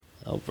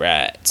All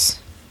right.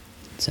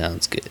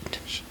 Sounds good.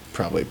 Should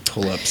probably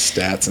pull up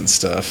stats and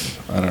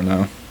stuff. I don't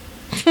know.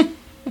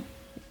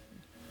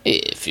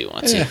 If you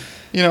want to.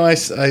 You know, I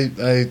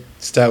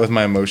stat with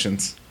my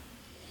emotions.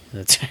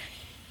 That's right.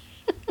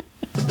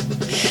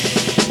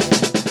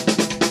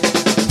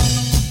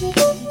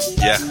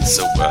 Yeah,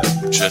 so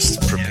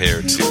just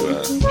prepare to...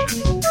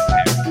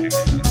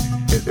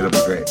 It'll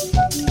be great.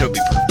 It'll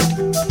be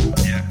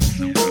perfect. Yeah,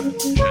 so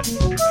just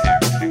prepare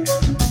to...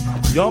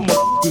 Y'all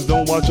motherfuckers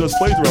don't watch us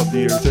play throughout the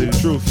year, to tell you the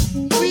truth.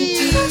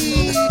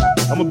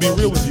 I'm gonna be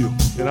real with you,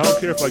 and I don't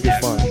care if I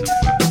get fined.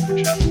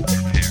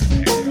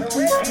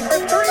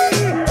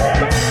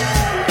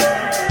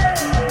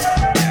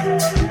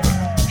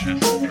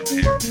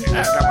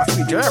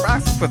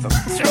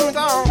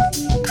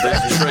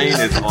 That train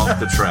is off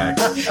the track.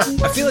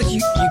 I feel like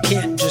you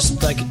can't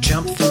just like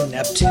jump through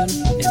Neptune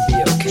and be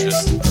okay.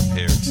 Just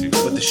prepare to...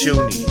 What the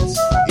show needs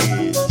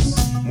is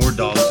more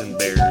dogs and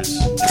bears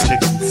and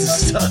chickens and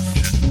stuff.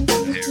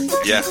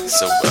 Yeah,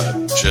 so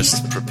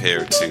just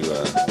prepare to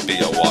be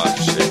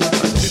awash in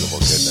unbeatable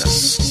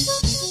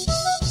goodness.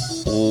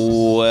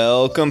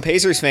 Welcome,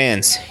 Pacers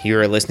fans. You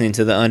are listening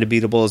to the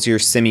Undebeatables, your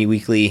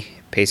semi-weekly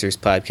Pacers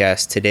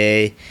podcast.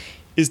 Today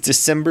is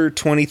December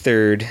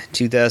 23rd,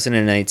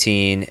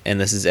 2019, and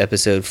this is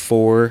episode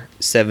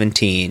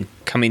 417,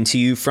 coming to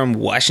you from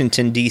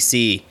Washington,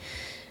 D.C.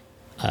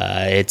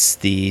 It's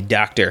the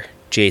Dr.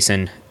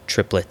 Jason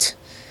Triplett.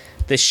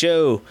 This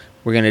show,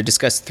 we're going to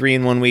discuss 3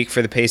 in 1 week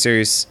for the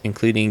Pacers,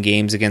 including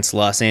games against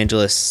Los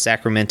Angeles,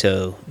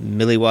 Sacramento,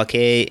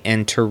 Milwaukee,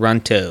 and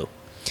Toronto.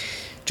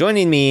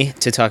 Joining me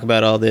to talk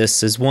about all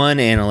this is one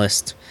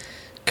analyst,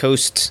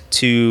 coast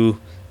to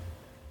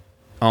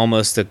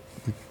almost a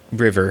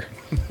river,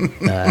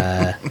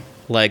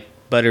 like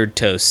buttered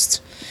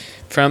toast,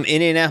 from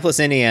Indianapolis,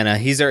 Indiana.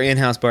 He's our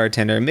in-house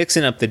bartender,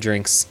 mixing up the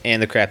drinks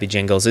and the crappy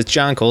jingles. It's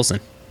John Colson.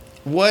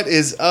 What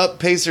is up,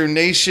 Pacer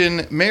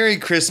Nation? Merry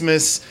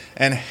Christmas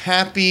and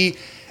happy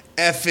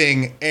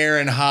effing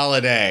Aaron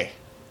Holiday.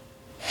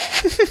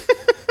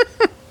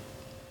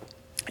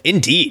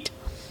 Indeed.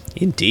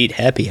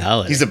 Happy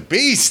holiday. He's a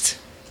beast.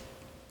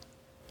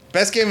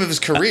 Best game of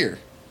his career.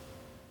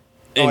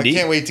 Indeed. I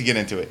can't wait to get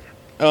into it.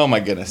 Oh, my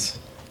goodness.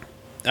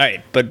 All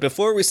right, but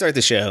before we start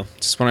the show,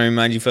 just want to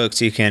remind you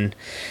folks you can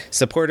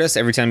support us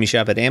every time you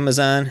shop at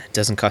Amazon. It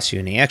doesn't cost you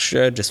any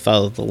extra. Just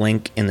follow the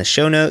link in the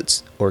show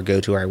notes or go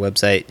to our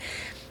website,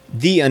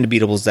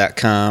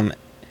 theundebeatables.com,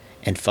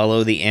 and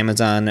follow the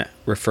Amazon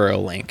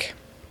referral link.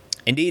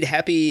 Indeed,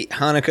 happy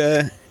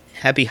Hanukkah,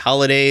 happy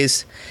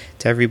holidays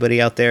to everybody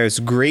out there. It's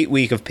a great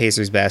week of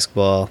Pacers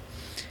basketball,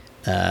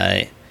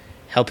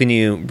 helping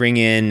you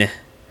ring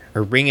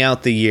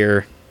out the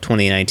year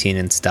 2019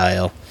 in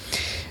style.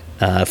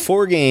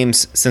 4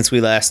 games since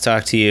we last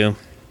talked to you.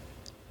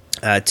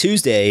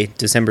 Tuesday,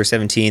 December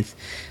 17th,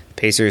 the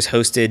Pacers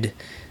hosted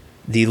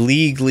the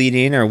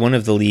league-leading, or one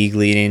of the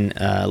league-leading,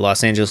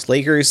 Los Angeles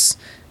Lakers,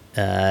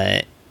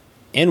 and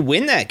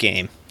win that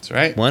game. That's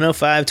right.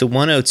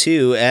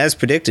 105-102, as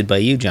predicted by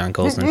you, John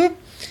Colson.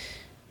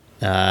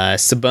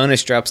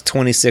 Sabonis drops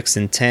 26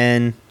 and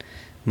 10.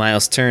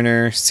 Miles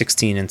Turner,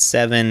 16 and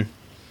 7.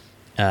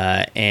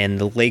 And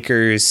the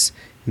Lakers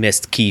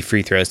missed key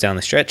free throws down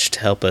the stretch to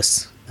help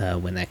us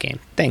win that game.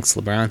 Thanks,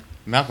 LeBron.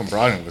 Malcolm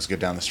Brogdon was good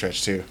down the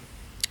stretch, too.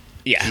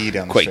 Yeah,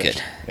 Down the quite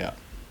stretch. good.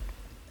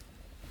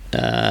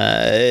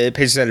 Yeah.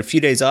 Pacers had a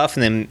few days off,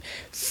 and then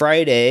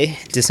Friday,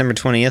 December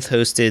 20th,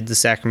 hosted the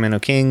Sacramento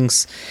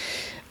Kings.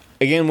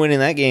 Again, winning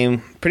that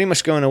game, pretty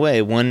much going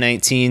away,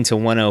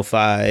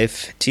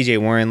 119-105.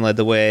 TJ Warren led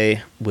the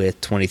way with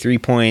 23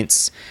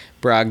 points.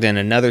 Brogdon,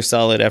 another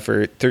solid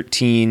effort,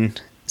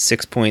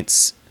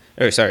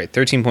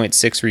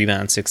 13.6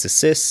 rebounds, 6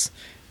 assists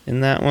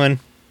in that one.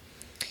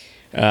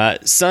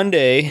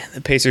 Sunday,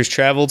 the Pacers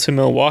traveled to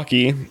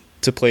Milwaukee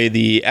to play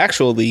the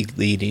actual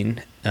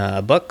league-leading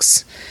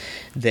Bucks.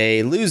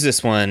 They lose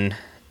this one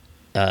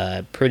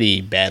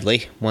pretty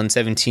badly,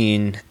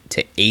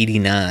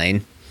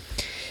 117-89.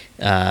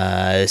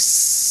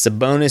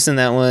 Sabonis in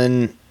that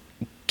one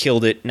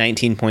killed it,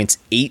 19 points,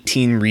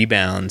 18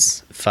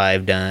 rebounds,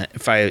 5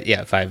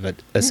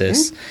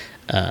 assists.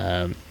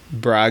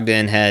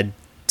 Brogdon had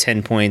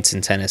 10 points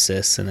and 10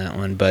 assists in that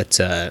one, but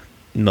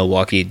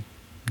Milwaukee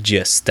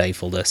just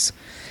stifled us.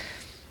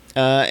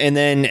 And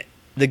then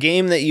the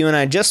game that you and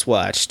I just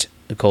watched,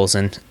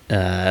 Colson,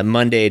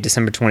 Monday,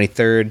 December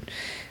 23rd,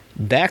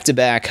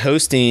 back-to-back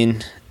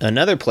hosting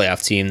another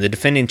playoff team, the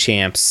defending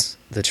champs,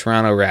 the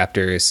Toronto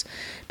Raptors.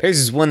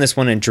 Pacers won this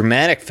one in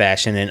dramatic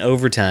fashion in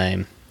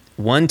overtime,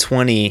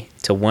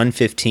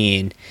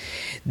 120-115.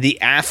 The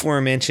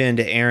aforementioned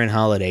Aaron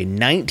Holiday,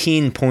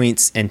 19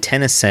 points and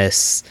 10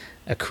 assists,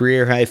 a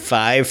career-high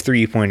 5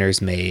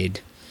 three-pointers made.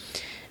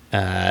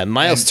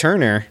 Miles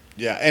Turner...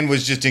 Yeah, and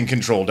was just in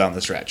control down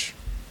the stretch.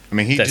 I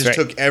mean, he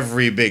took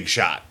every big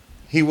shot.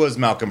 He was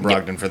Malcolm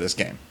Brogdon for this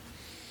game.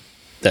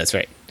 That's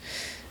right.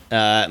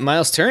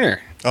 Miles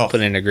Turner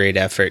put in a great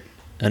effort.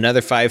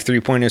 Another 5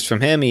 three-pointers from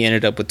him. He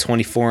ended up with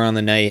 24 on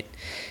the night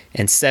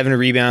and 7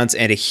 rebounds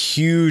and a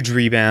huge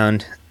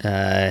rebound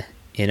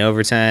in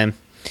overtime.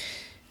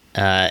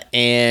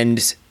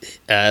 And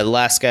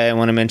last guy I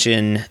want to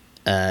mention,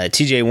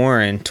 TJ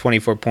Warren,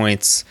 24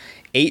 points,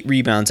 8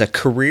 rebounds, a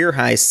career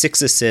high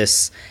 6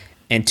 assists,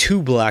 and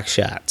 2 block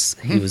shots.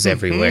 He was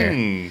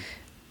everywhere.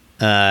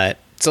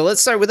 So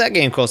let's start with that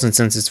game, Colson,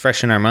 since it's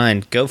fresh in our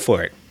mind. Go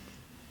for it.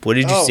 What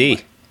did you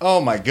see?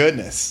 My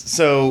goodness.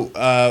 So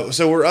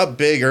we're up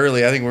big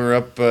early. I think we were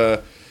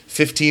up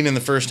 15 in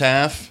the first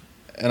half.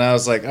 And I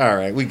was like, all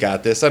right, we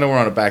got this. I know we're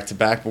on a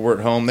back-to-back, but we're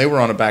at home. They were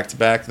on a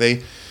back-to-back.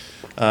 They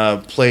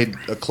played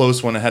a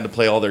close one and had to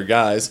play all their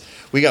guys.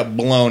 We got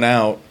blown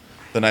out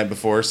the night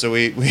before, so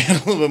we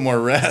had a little bit more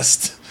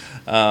rest.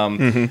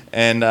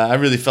 And I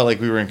really felt like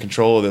we were in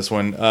control of this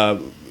one.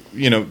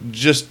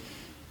 Just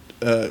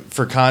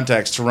for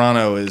context,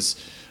 Toronto is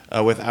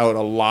without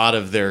a lot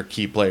of their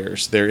key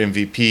players. Their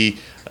MVP,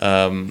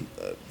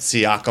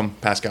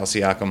 Pascal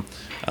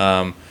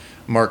Siakam.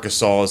 Marc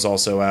Gasol is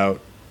also out.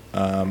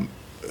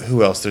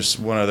 Who else? There's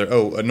one other.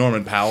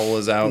 Norman Powell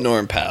is out.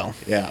 Norman Powell.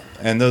 Yeah,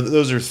 and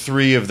those are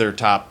 3 of their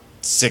top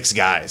 6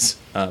 guys.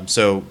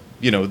 So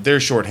they're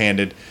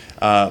shorthanded.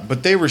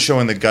 But they were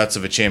showing the guts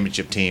of a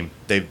championship team.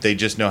 They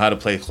just know how to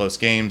play close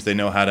games. They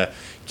know how to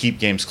keep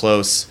games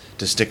close,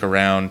 to stick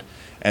around,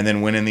 and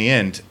then win in the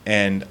end.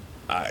 And,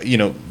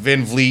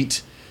 Van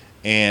Vliet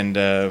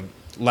and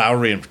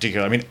Lowry in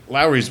particular. I mean,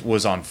 Lowry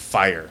was on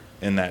fire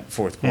in that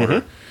fourth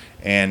quarter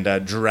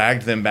and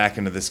dragged them back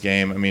into this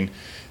game. I mean,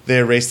 they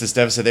erased this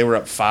deficit. They were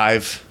up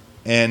 5.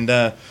 And,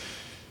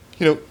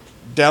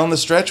 down the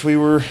stretch, we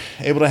were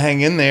able to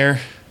hang in there.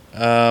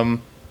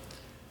 And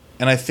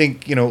I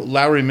think,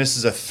 Lowry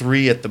misses a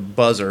 3 at the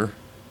buzzer.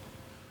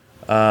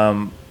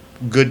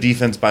 Good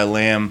defense by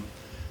Lamb.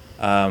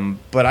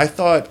 But I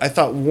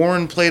thought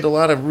Warren played a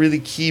lot of really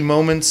key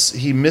moments.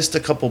 He missed a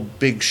couple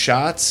big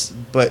shots,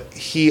 but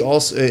he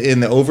also in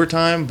the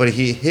overtime, but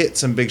he hit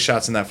some big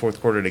shots in that fourth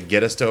quarter to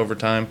get us to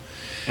overtime.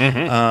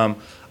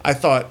 I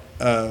thought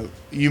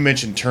you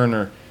mentioned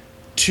Turner,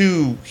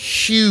 2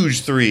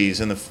 huge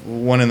threes,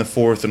 one in the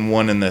fourth and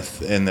one in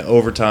the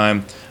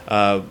overtime.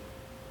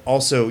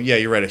 Also, yeah,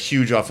 you're right, a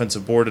huge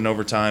offensive board in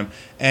overtime.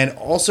 And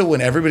also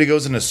when everybody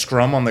goes in a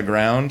scrum on the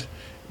ground,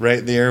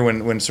 right there,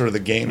 when sort of the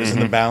game is in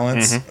the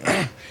balance,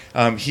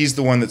 he's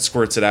the one that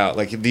squirts it out,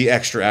 like the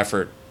extra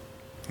effort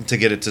to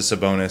get it to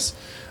Sabonis.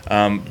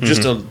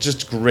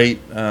 Just great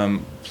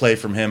play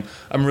from him.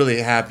 I'm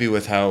really happy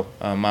with how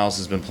Miles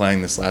has been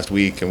playing this last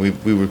week, and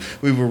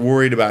we were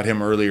worried about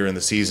him earlier in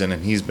the season,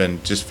 and he's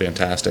been just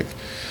fantastic.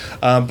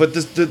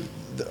 But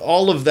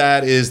all of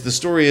that is, the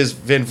story is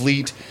Van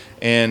Vliet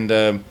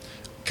and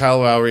Kyle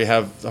Lowry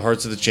have the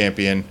hearts of the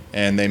champion,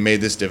 and they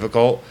made this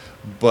difficult.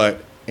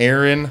 But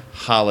Aaron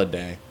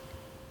Holiday,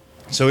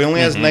 so he only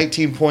has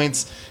 19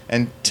 points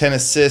and 10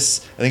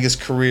 assists. I think his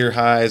career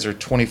highs are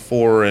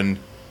 24 and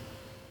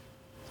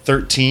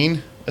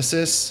 13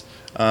 assists.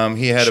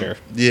 He had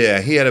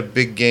a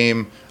big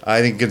game,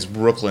 I think, against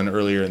Brooklyn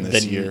earlier in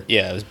this year.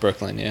 Yeah, it was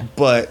Brooklyn, yeah.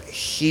 But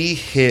he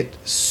hit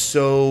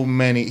so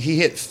many. He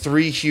hit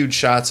 3 huge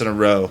shots in a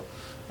row.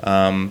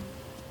 And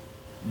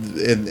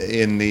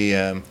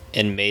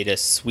made a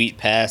sweet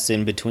pass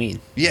in between.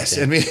 Yes,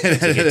 I mean, an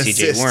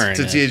assist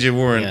to TJ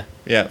Warren.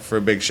 Yeah, for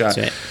a big shot.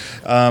 Right.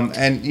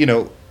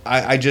 And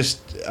I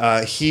just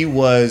he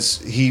wants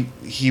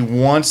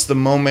the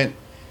moment.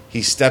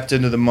 He stepped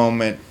into the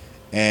moment,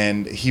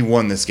 and he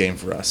won this game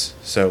for us.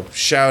 So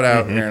shout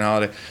out Aaron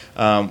Holiday.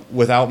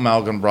 Without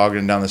Malcolm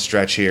Brogdon down the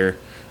stretch here,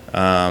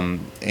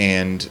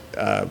 and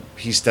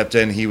he stepped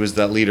in. He was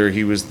that leader.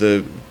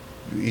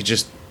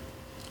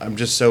 I'm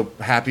just so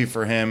happy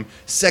for him.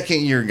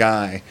 Second-year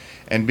guy,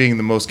 and being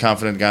the most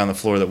confident guy on the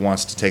floor that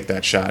wants to take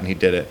that shot, and he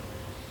did it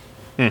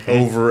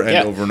over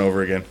and over and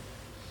over again.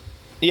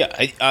 Yeah,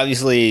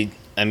 obviously,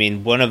 I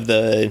mean, one of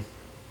the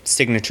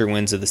signature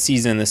wins of the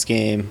season, this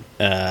game.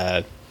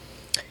 Yeah,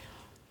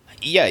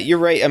 you're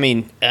right. I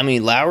mean,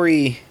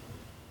 Lowry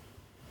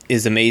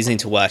is amazing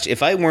to watch.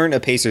 If I weren't a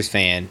Pacers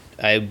fan,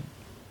 I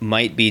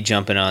might be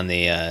jumping on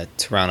the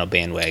Toronto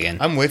bandwagon.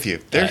 I'm with you.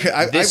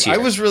 This year.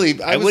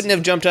 I wouldn't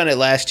have jumped on it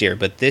last year,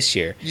 but this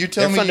year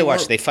they're fun to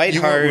watch. They fight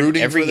hard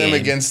rooting every for them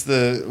game. Against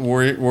the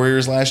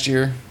Warriors last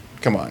year.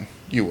 Come on,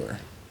 you were.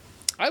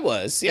 I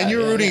was. Yeah, and you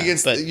were rooting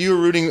against. You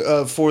were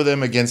rooting for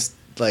them against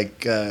the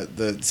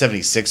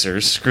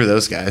 76ers. Screw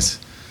those guys.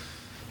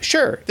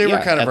 Sure, they were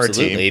kind of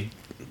absolutely. Our team.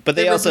 But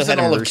they also had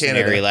a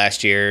mercenary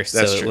last year, so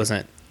That's it true.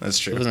 wasn't. That's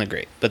true. It wasn't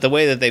great. But the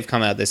way that they've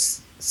come out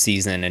this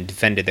season and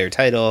defended their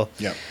title,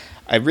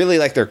 I really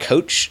like their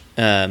coach,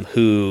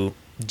 who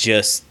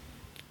just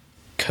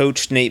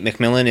coached Nate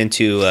McMillan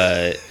into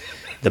the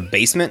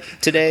basement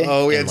today.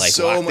 Oh, we and, had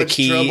so locked much the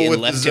key trouble and with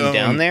left the zone. him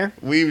down there.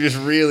 We just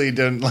really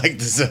didn't like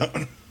the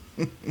zone.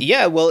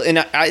 Yeah, well, and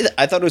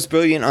I thought it was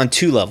brilliant on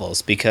 2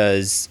 levels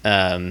because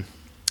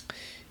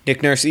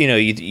Nick Nurse,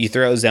 you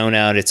throw a zone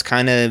out, it's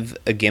kind of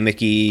a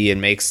gimmicky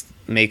and makes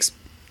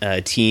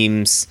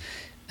teams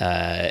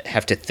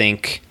have to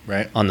think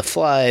on the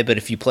fly. But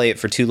if you play it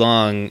for too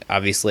long,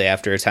 obviously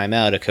after a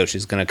timeout, a coach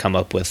is going to come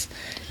up with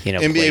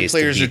NBA plays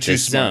players to are beat too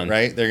this smart, zone.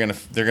 right? They're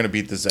gonna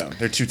beat the zone.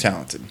 They're too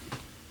talented.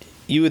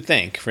 You would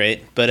think,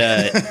 right? But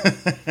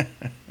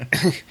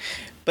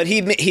but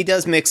he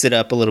does mix it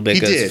up a little bit.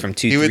 He Goes did. from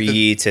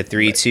 2-3 to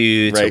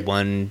 3-2 Right. to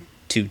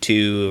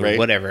 1-2-2 or Right.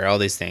 whatever. All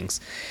these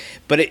things.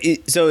 But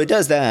so it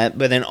does that.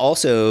 But then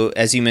also,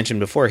 as you mentioned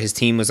before, his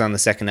team was on the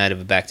second night of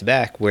a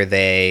back-to-back where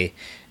they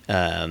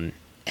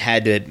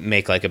had to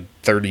make like a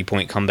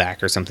 30-point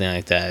comeback or something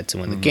like that to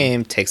win the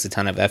game. Takes a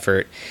ton of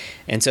effort,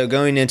 and so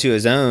going into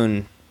his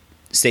own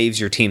saves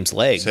your team's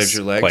legs,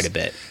 quite a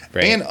bit,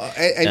 right? And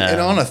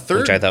on a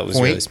third, which I thought was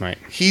point, really smart.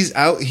 He's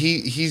out.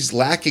 He's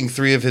lacking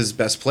 3 of his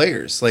best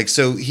players. Like,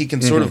 so he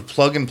can sort of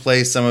plug and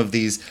play some of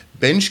these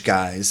bench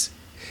guys,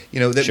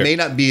 that Sure. may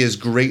not be as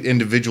great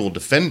individual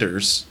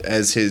defenders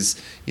as his,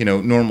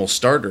 normal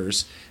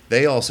starters.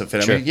 They also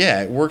fit. Sure. I mean,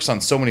 yeah, it works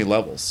on so many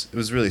levels. It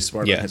was really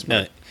smart on his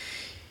part.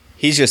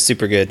 He's just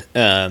super good.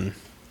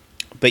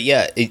 But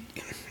yeah,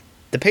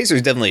 the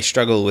Pacers definitely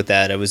struggled with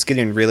that. I was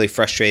getting really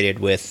frustrated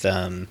with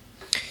You're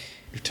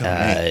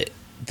telling me.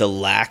 the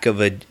lack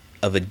of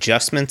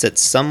adjustments at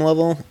some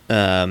level.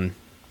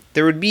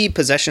 There would be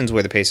possessions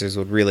where the Pacers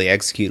would really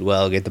execute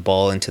well, get the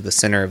ball into the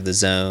center of the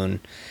zone,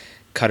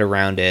 cut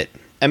around it.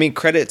 I mean,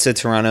 credit to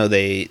Toronto,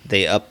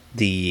 they upped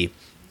the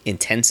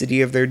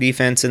intensity of their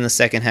defense in the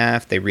second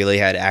half. They really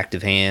had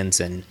active hands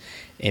and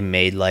it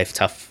made life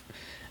tough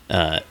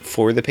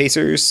for the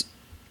Pacers,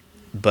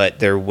 but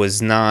there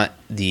was not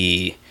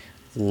the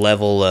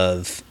level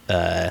of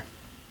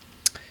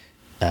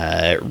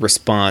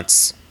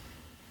response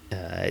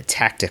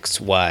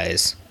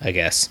tactics-wise, I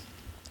guess,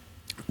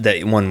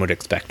 that one would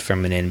expect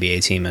from an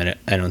NBA team. I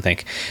don't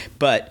think.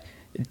 But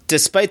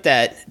despite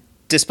that,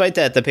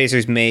 the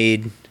Pacers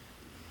made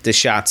the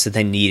shots that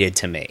they needed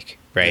to make.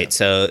 Right, Yeah.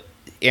 So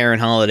Aaron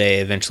Holiday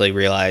eventually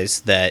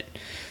realized that,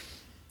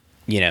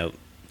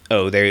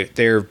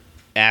 they're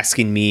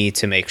asking me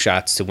to make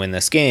shots to win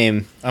this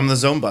game. I'm the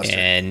zone buster.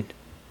 And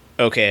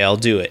okay, I'll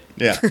do it.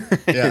 Yeah,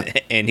 yeah.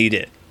 And he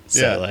did.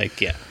 So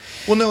Yeah.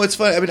 Well, no, it's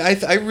funny. I mean,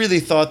 I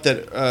really thought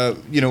that,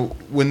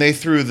 when they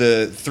threw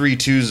the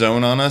 3-2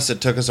 zone on us,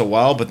 it took us a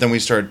while, but then we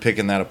started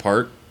picking that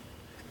apart.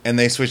 And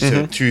they switched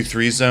to a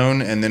 2-3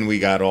 zone, and then we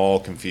got all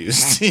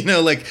confused.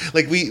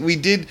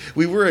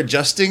 We were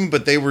adjusting,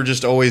 but they were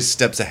just always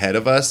steps ahead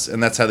of us,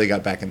 and that's how they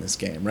got back in this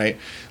game, right?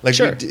 Like,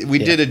 sure. we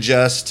did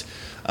adjust,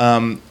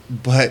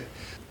 but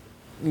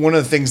one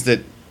of the things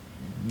that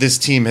this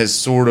team has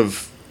sort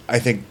of, I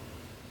think,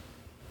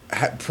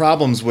 had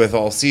problems with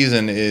all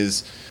season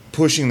is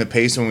pushing the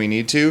pace when we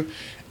need to,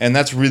 and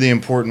that's really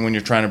important when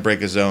you're trying to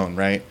break a zone,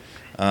 right?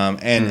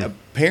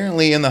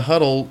 Apparently in the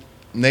huddle,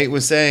 Nate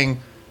was saying,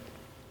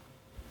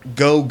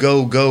 go,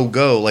 go, go,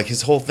 go. Like,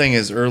 his whole thing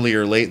is early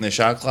or late in the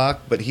shot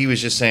clock, but he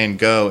was just saying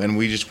go, and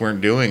we just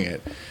weren't doing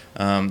it.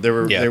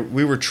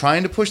 We were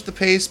trying to push the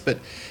pace, but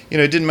it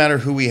didn't matter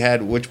who we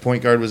had, which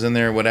point guard was in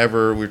there,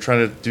 whatever. We were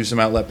trying to do some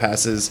outlet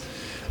passes.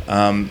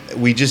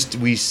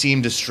 We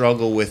seemed to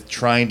struggle with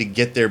trying to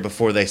get there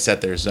before they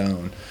set their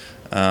zone.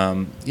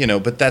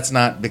 But that's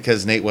not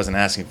because Nate wasn't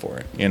asking for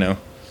it.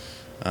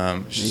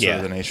 It's just sort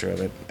of the nature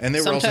of it. And they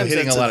were also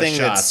hitting a lot of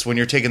shots. When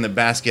you're taking the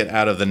basket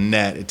out of the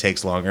net, it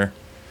takes longer.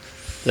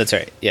 That's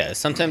right. Yeah,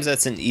 sometimes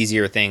that's an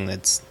easier thing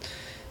that's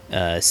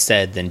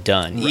said than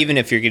done. Right. Even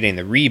if you're getting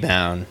the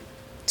rebound,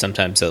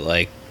 sometimes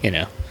it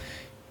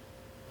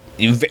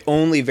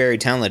only very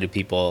talented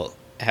people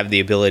have the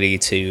ability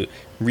to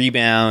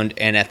rebound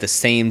and at the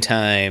same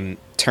time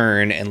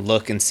turn and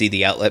look and see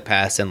the outlet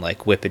pass and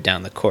whip it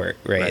down the court,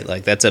 right?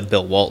 Like, that's a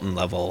Bill Walton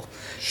level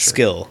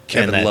skill.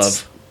 Kevin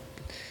Love.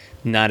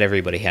 Not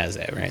everybody has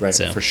that, right? Right,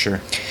 so, for sure.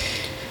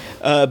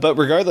 But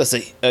regardless,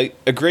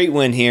 a great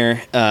win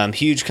here.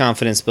 Huge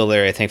confidence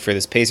builder, I think, for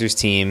this Pacers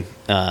team,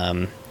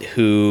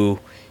 who,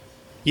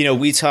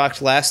 we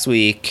talked last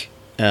week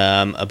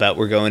about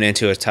we're going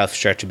into a tough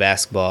stretch of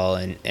basketball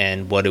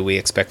and what do we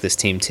expect this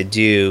team to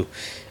do.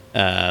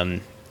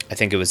 I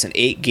think it was an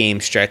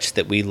 8-game stretch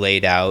that we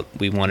laid out.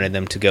 We wanted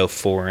them to go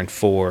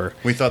 4-4.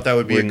 We thought that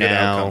would be a good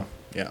outcome.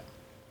 Yeah.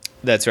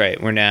 That's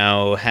right. We're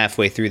now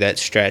halfway through that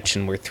stretch,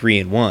 and we're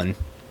 3-1,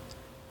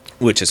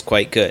 which is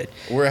quite good.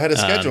 We're ahead of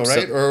schedule,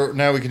 right? Or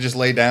now we can just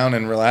lay down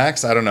and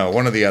relax? I don't know.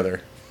 One or the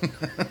other.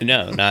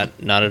 No, not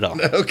at all.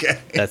 Okay.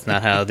 That's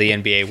not how the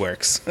NBA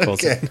works.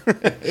 Okay.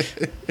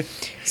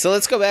 So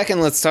let's go back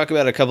and let's talk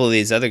about a couple of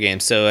these other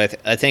games. So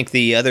I think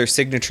the other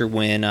signature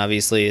win,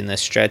 obviously, in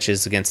this stretch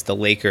is against the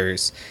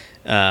Lakers,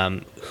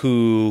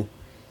 who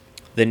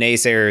the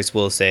naysayers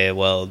will say,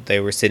 well, they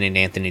were sitting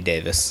Anthony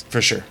Davis.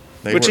 For sure.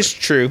 Which is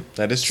true.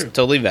 That is true. It's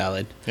totally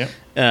valid. Yeah.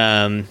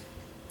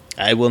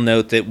 I will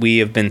note that we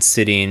have been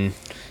sitting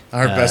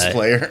our best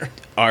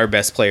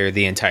player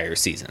the entire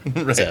season.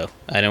 Right. So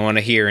I don't want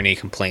to hear any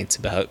complaints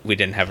about we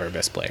didn't have our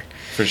best player.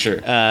 For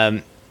sure.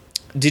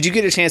 Did you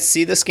get a chance to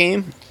see this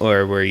game,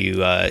 or were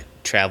you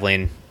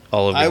traveling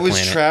all over the planet? I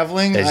was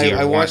traveling.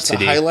 I watched the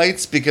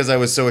highlights because I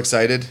was so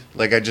excited.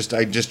 Like, I just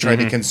tried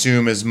to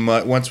consume as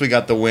much. Once we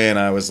got the win,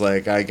 I was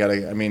like,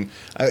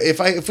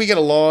 if we get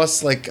a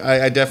loss,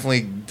 I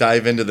definitely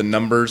dive into the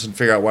numbers and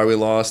figure out why we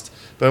lost.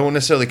 But I won't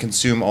necessarily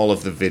consume all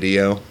of the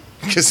video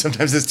because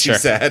sometimes it's too Sure.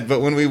 sad.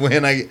 But when we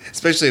win,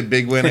 especially a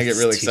big win, I get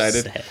really It's too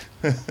excited.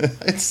 sad.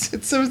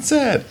 It's so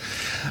sad.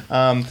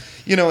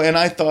 And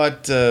I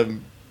thought,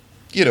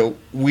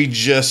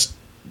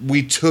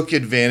 we took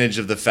advantage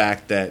of the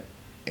fact that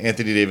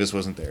Anthony Davis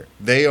wasn't there.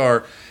 They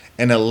are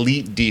an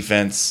elite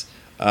defense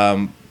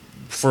for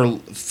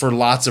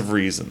lots of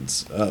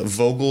reasons.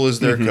 Vogel is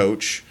their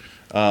coach.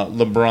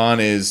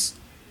 LeBron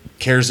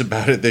cares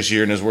about it this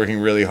year and is working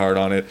really hard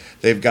on it.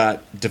 They've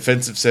got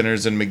defensive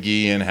centers in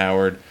McGee and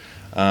Howard.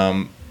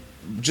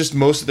 Just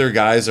most of their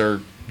guys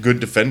are good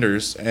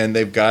defenders, and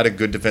they've got a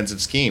good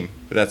defensive scheme.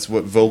 That's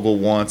what Vogel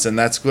wants, and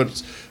that's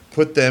what's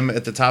put them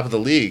at the top of the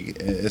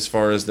league as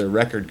far as their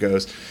record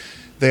goes.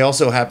 They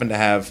also happen to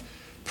have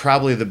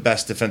probably the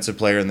best defensive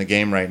player in the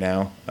game right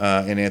now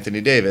in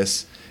Anthony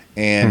Davis,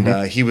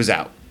 and he was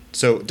out.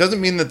 So it doesn't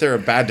mean that they're a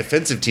bad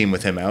defensive team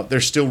with him out. They're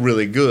still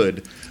really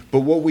good. But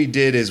what we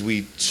did is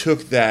we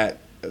took the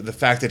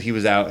fact that he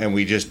was out, and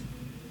we just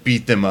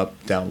beat them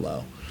up down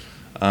low.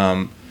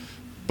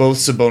 Both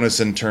Sabonis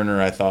and Turner,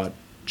 I thought,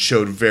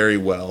 showed very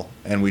well,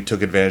 and we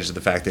took advantage of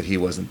the fact that he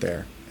wasn't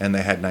there, and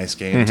they had nice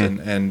games. I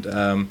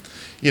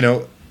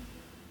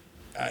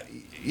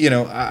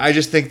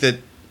just think that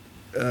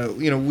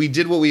we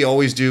did what we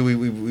always do.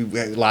 We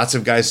had lots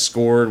of guys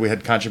scored. We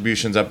had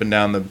contributions up and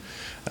down the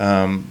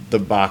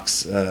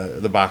box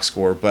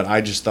score, but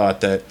I just thought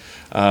that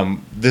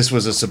this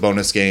was a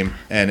Sabonis game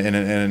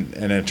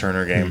and a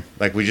Turner game.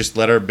 Like, we just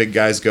let our big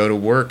guys go to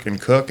work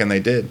and cook, and they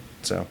did.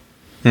 So.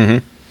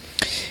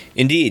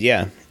 Indeed,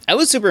 yeah. I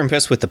was super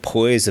impressed with the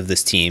poise of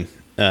this team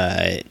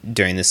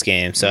during this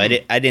game. So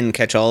I didn't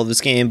catch all of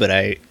this game, but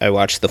I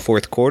watched the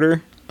fourth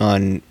quarter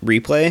on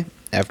replay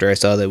after I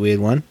saw that we had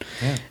won.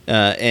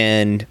 Yeah.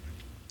 And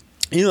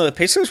the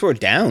Pacers were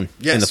down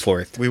in the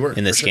fourth. We were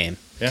in this game.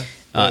 Yeah.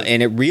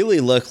 And it really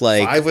looked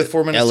like 5 with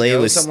 4 minutes LA to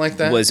go, was something like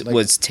that.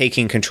 Was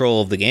taking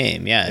control of the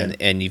game. Yeah.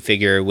 And you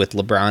figure with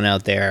LeBron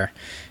out there,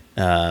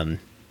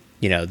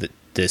 that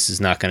this is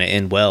not going to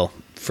end well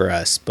for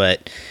us.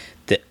 But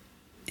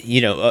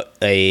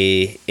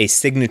a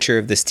signature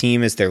of this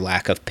team is their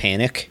lack of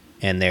panic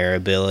and their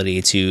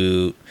ability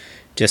to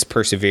just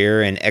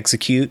persevere and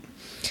execute.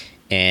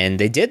 And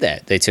they did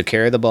that. They took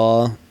care of the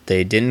ball.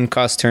 They didn't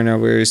cause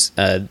turnovers.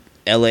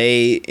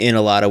 LA, in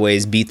a lot of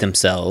ways, beat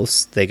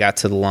themselves. They got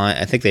to the line.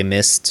 I think they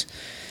missed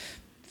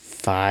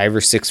 5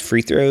 or 6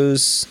 free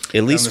throws,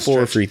 at least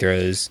 4 free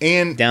throws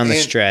down the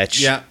stretch.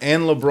 Yeah,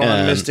 and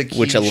LeBron missed a key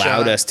which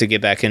allowed shot. us to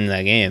get back into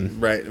that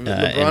game. Right.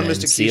 LeBron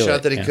missed a key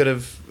shot that he could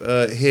have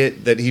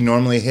hit, that he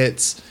normally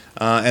hits.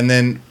 And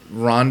then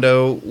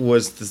Rondo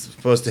was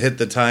supposed to hit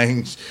the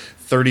tying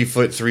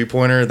 30-foot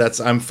three-pointer.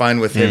 I'm fine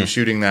with him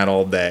shooting that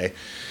all day.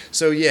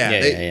 So,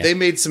 they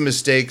made some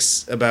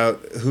mistakes about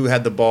who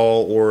had the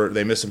ball, or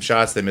they missed some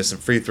shots, they missed some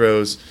free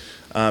throws.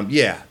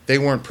 They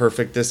weren't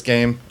perfect this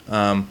game.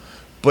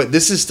 But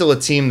this is still a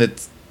team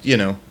that,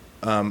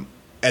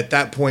 at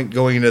that point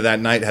going into that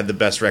night had the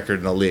best record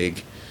in the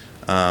league.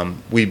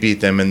 We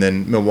beat them, and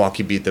then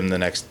Milwaukee beat them the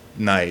next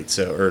night,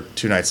 or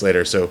 2 nights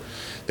later. So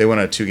they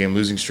went on a 2-game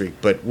losing streak.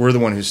 But we're the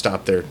one who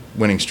stopped their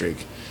winning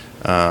streak.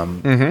 We're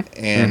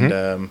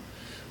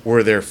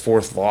their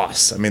 4th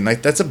loss. I mean,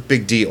 that's a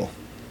big deal.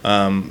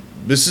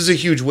 This is a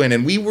huge win,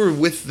 and we were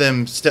with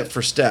them step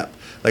for step.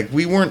 Like,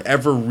 we weren't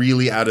ever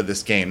really out of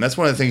this game. That's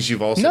one of the things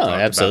you've also talked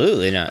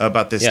absolutely not.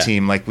 About this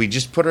team. Like, we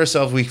just put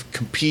ourselves, we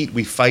compete,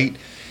 we fight,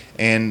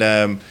 and,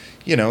 in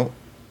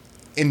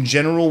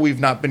general, we've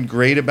not been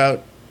great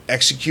about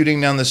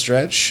executing down the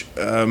stretch.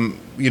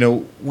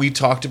 We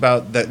talked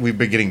about that we've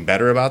been getting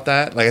better about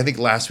that. Like, I think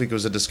last week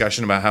was a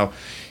discussion about how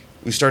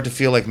we start to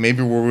feel like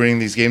maybe we're winning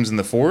these games in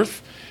the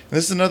fourth, and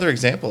this is another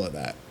example of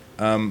that.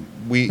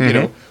 We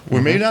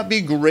may not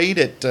be great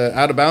at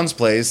out of bounds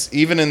plays.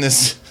 Even in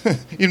this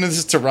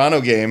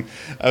Toronto game,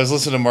 I was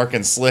listening to Mark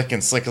and Slick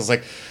was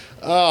like,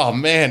 "Oh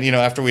man,"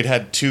 after we'd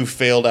had 2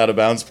 failed out of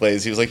bounds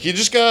plays, he was like, "You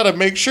just gotta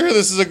make sure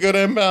this is a good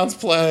inbounds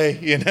play."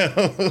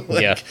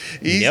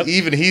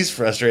 Even he's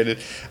frustrated.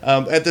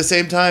 At the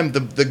same time,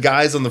 the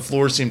guys on the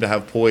floor seem to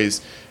have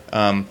poise.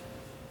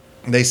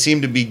 They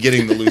seem to be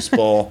getting the loose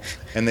ball,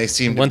 and they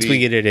seem once we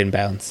get it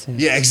inbounds.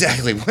 Yeah,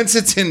 exactly. Once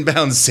it's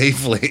inbounds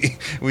safely,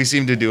 we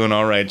seem to do an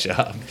all right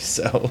job.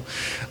 So,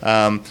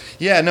 I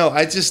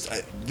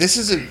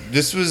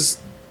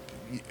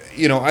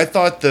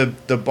thought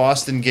the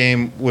Boston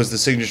game was the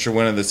signature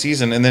win of the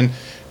season, and then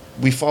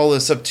we follow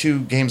this up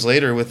 2 games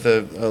later with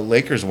the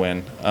Lakers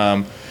win.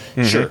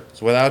 Sure,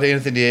 so without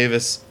Anthony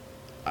Davis,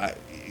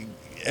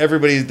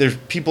 there's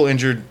people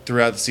injured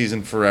throughout the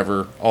season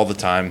forever, all the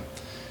time.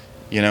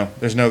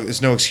 There's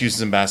no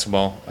excuses in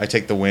basketball. I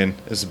take the win.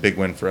 It's a big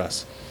win for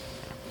us.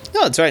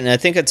 No, that's right, and I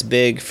think it's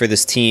big for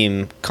this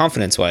team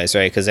confidence-wise,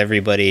 right? Because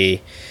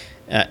everybody,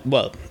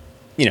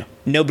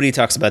 nobody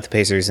talks about the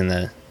Pacers in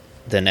the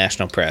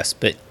national press,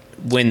 but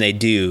when they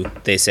do,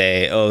 they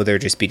say, "Oh, they're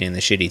just beating the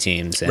shitty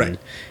teams and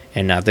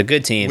not the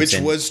good teams," which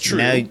was true.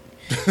 Now,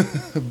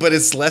 but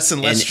it's less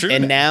and less true.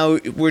 And now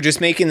we're just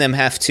making them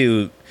have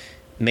to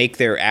make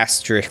their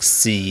asterisks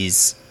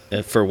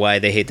for why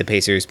they hate the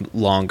Pacers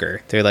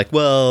longer. They're like,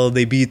 well,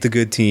 they beat the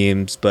good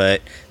teams,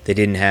 but they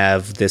didn't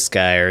have this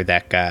guy or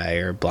that guy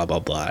or blah blah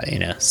blah.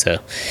 So.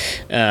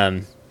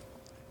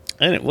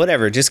 And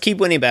whatever, just keep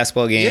winning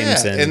basketball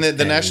games. Yeah, and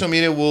the national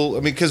media will.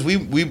 I mean, because we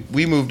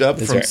moved up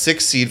from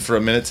 6th seed for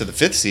a minute to the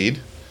 5th seed.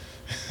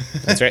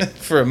 That's right.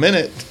 For a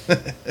minute.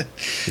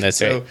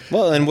 That's right.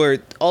 Well, and we're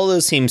all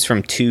those teams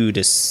from 2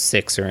 to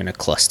 6 are in a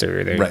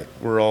cluster. They're right.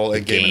 We're all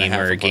a game and a half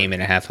or a apart. game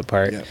and a half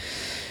apart.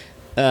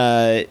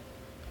 Yeah.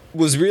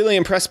 Was really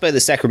impressed by the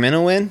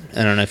Sacramento win.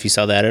 I don't know if you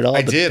saw that at all.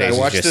 I did. I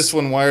watched this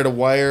one wire to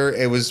wire.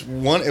 It was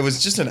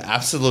just an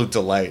absolute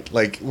delight.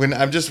 Like when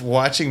I'm just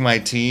watching my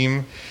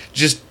team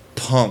just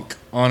punk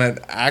on an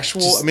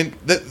actual. I mean,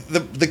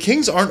 the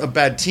Kings aren't a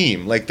bad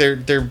team. Like they're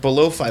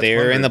below 500.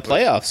 They're in the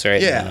playoffs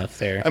right yeah. now. If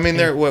they're, I mean,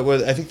 they're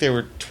what I think they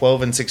were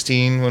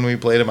 12-16 when we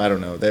played them. I don't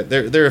know.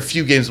 They're a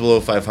few games below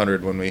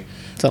 500 when we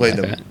played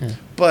them. That, yeah.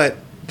 But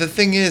the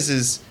thing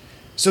is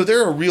so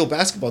they're a real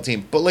basketball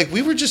team. But like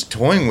we were just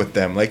toying with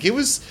them. Like it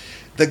was,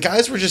 the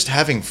guys were just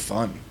having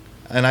fun.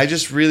 And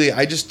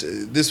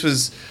this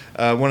was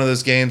one of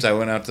those games. I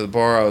went out to the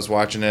bar. I was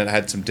watching it. I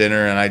had some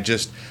dinner, and I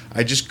just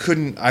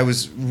couldn't. I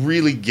was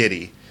really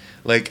giddy.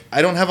 Like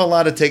I don't have a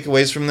lot of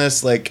takeaways from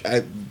this. Like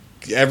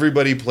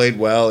everybody played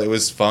well. It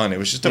was fun. It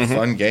was just a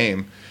fun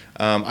game.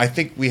 I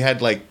think we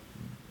had like.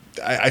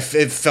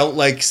 It felt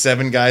like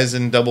 7 guys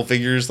in double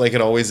figures, like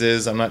it always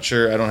is. I'm not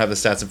sure. I don't have the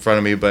stats in front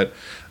of me, but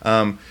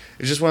it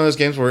was just one of those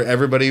games where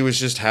everybody was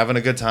just having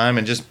a good time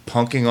and just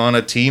punking on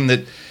a team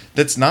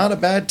that's not a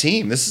bad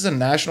team. This is a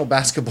national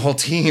basketball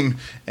team,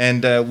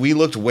 and we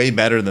looked way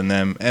better than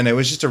them. And it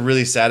was just a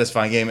really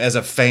satisfying game. As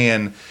a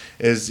fan,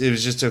 it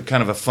was just a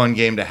kind of a fun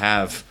game to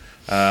have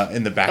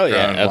in the background. Oh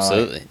yeah,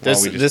 absolutely.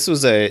 This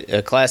was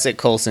a classic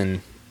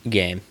Colson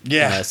game.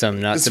 Yeah, so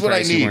I'm not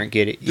surprised you weren't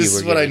getting. This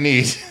is what I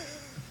need.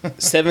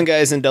 7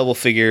 guys in double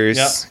figures,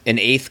 Yep. an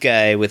 8th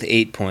guy with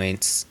 8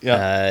 points.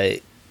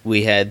 Yep.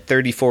 We had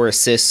 34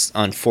 assists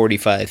on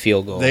 45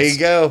 field goals. There you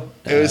go.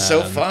 It was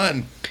so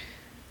fun.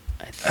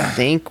 I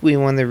think we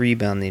won the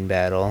rebounding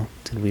battle.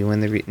 Did we win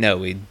the No,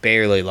 we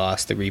barely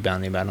lost the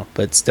rebounding battle,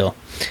 but still.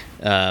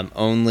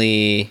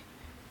 Only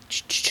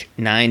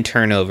 9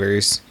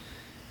 turnovers.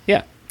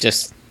 Yeah,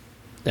 just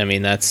I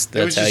mean that's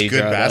it was how just you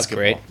good draw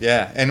basketball. it up, right?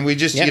 Yeah, and we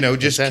just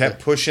exactly.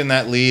 kept pushing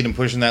that lead,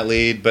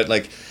 but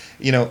like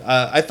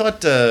I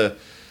thought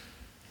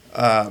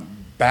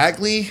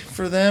Bagley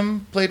for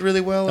them played really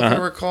well, if I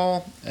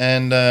recall,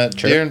 and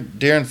Sure.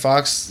 De'Aaron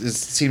Fox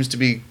seems to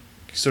be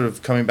sort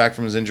of coming back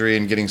from his injury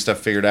and getting stuff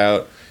figured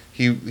out.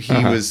 He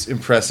was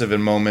impressive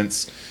in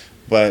moments,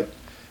 but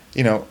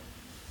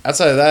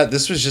outside of that,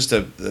 this was just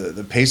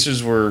the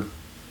Pacers were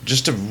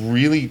just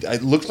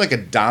it looked like a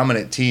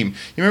dominant team.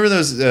 You remember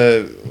those?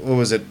 What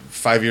was it?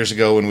 5 years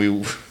ago when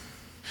we?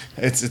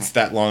 It's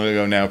that long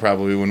ago now,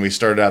 probably, when we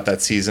started out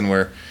that season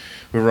where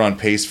we were on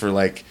pace for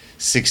like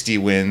 60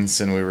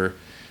 wins and we were,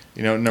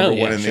 number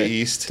one in the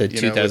East. The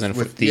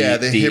 2004, the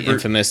Hibbert,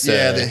 infamous,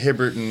 the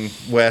Hibbert and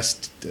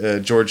West,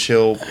 George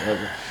Hill,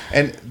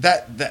 and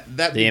that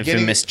the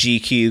infamous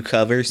GQ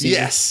cover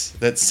season. Yes,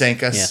 that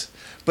sank us. Yeah.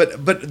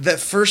 But that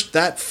first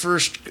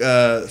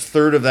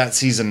third of that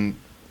season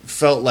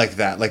felt like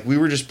that. Like we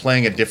were just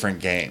playing a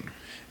different game.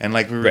 And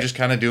like we were just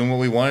kind of doing what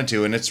we wanted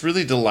to. And it's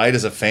really delight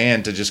as a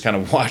fan to just kind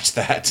of watch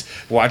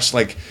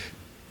like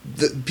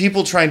the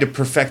people trying to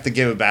perfect the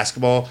game of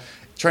basketball,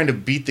 trying to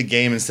beat the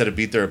game instead of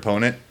beat their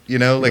opponent,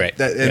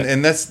 that.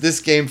 And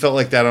this game felt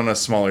like that on a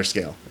smaller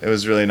scale. It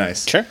was really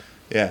nice. Sure.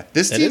 Yeah.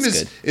 This team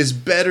is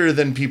better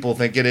than people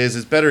think it is.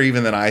 It's better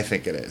even than I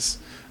think it is.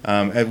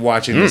 At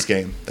watching this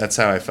game. That's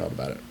how I felt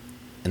about it.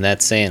 And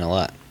that's saying a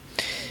lot.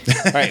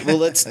 All right, well,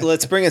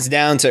 let's bring us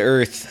down to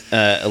earth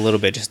a little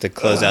bit just to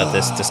close out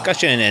this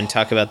discussion and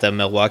talk about the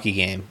Milwaukee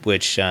game,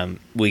 which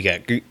we got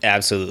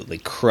absolutely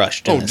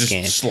crushed in this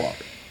game.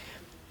 Slaughter.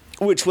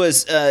 Which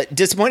was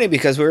disappointing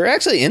because we were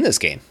actually in this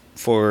game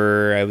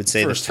for, I would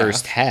say, the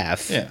first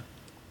half.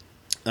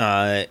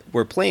 Yeah.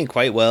 We're playing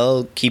quite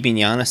well, keeping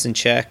Giannis in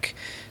check.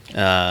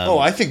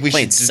 I think we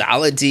playing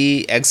solid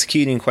D,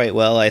 executing quite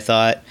well, I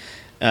thought.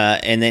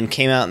 And then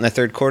came out in the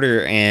third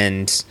quarter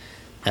and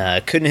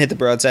couldn't hit the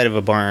broadside of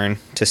a barn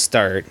to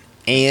start,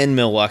 and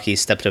Milwaukee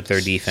stepped up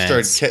their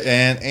defense.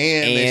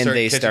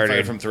 They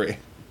started from 3.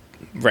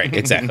 Right,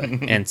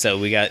 exactly. And so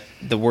we got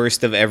the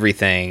worst of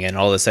everything, and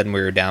all of a sudden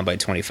we were down by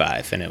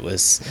 25, and it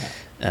was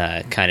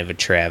kind of a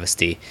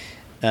travesty.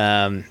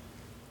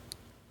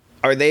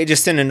 Are they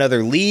just in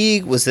another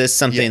league? Was this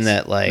something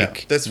that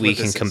we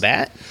can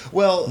combat?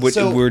 Well,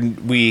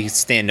 we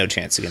stand no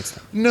chance against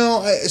them.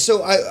 No,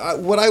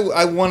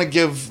 I want to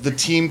give the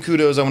team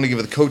kudos. I want to give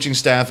the coaching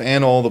staff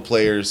and all the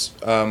players.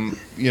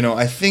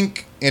 I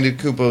think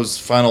Antetokounmpo's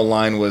final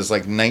line was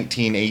like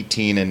 19,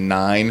 18, and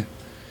 9,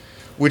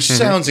 which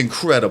sounds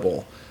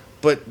incredible.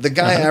 But the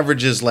guy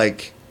averages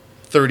like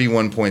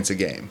 31 points a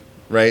game,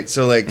 right?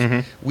 So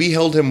we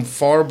held him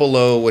far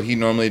below what he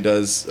normally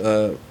does.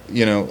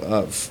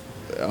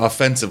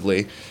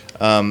 Offensively,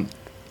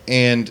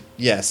 and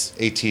yes,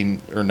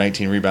 18 or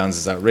 19 rebounds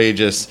is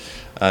outrageous.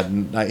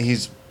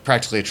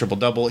 practically a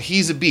triple-double.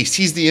 He's a beast.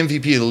 He's the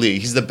MVP of the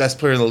league. He's the best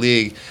player in the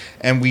league.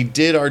 And we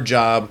did our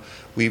job.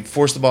 We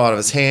forced the ball out of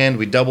his hand.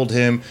 We doubled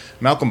him.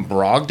 Malcolm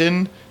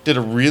Brogdon did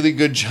a really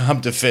good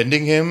job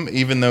defending him,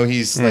 even though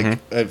he's like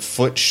a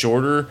foot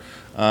shorter.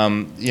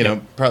 You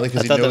know, partly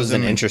because he knows that was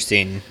him. an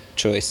interesting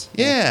choice.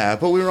 Yeah,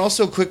 but we were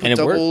also quick with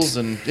doubles,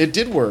 and it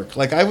did work.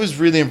 Like, I was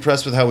really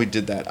impressed with how we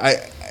did that.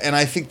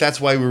 I think that's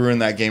why we were in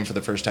that game for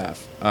the first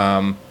half.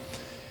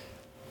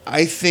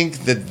 I think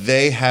that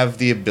they have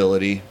the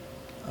ability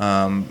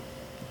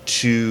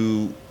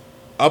to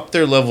up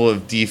their level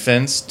of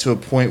defense to a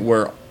point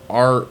where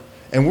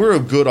we're a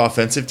good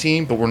offensive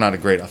team, but we're not a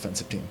great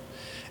offensive team.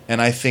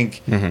 And I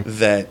think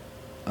that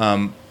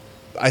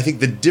I think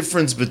the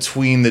difference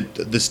between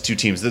these two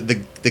teams,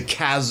 the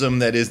chasm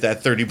that is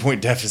that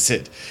 30-point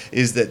deficit,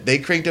 is that they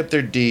cranked up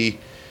their D,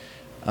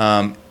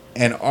 and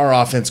our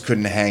offense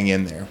couldn't hang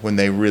in there when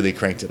they really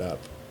cranked it up.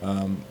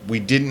 We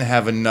didn't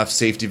have enough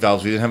safety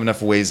valves. We didn't have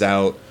enough ways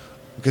out,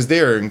 because they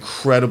are an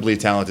incredibly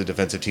talented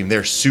defensive team.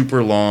 They're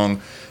super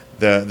long.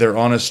 They're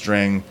on a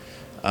string.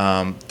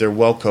 They're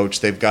well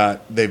coached. They've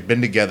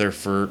been together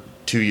for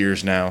 2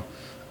 years now.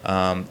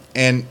 And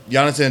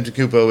Giannis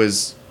Antetokounmpo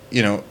is,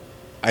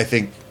 I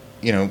think,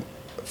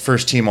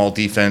 first team all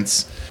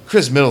defense.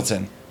 Chris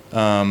Middleton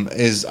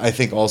is, I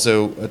think,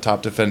 also a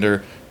top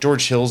defender.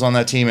 George Hill's on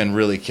that team and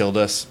really killed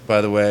us,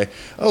 by the way.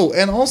 Oh,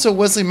 and also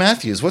Wesley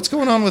Matthews. What's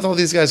going on with all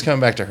these guys coming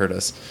back to hurt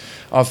us?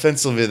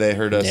 Offensively, they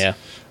hurt us. Yeah.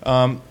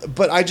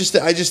 But I just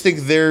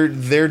think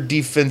their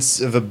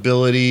defensive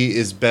ability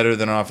is better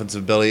than our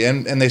offensive ability,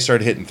 and they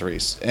started hitting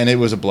threes, and it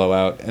was a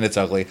blowout, and it's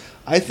ugly.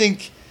 I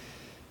think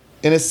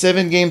in a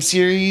 7-game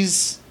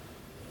series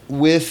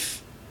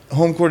with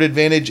home court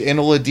advantage and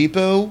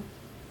Oladipo,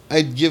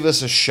 I'd give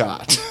us a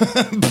shot.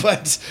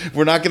 But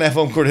we're not going to have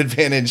home court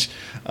advantage.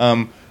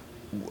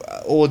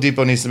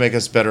 Oladipo needs to make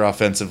us better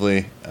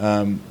offensively.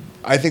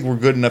 I think we're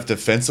good enough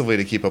defensively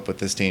to keep up with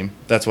this team.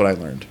 That's what I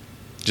learned.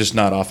 Just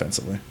not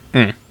offensively.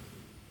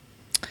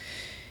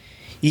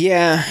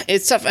 Yeah,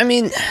 it's tough. I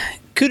mean,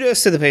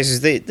 kudos to the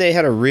Pacers. They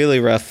had a really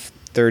rough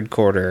third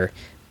quarter,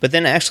 but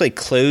then actually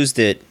closed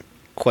it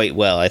quite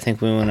well. I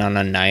think we went on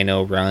a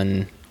 9-0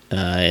 run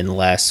in the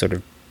last sort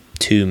of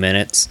 2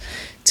 minutes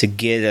to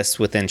get us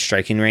within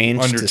striking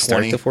range Under to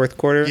start 20. the fourth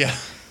quarter. Yeah.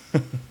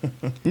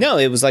 No,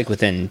 it was like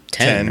within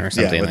 10 or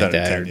something like that.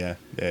 10, or yeah.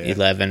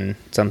 11,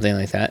 something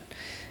like that.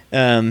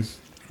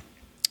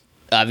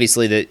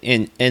 Obviously,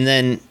 and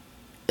then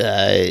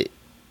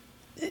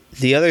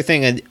the other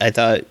thing I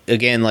thought,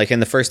 again, like in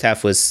the first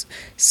half, was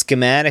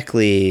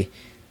schematically,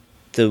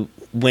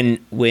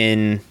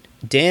 when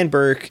Dan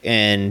Burke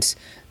and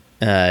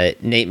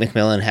Nate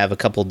McMillan have a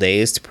couple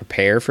days to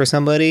prepare for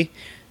somebody,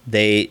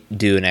 they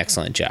do an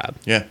excellent job.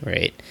 Yeah.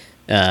 Right.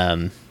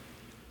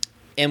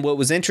 And what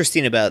was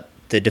interesting about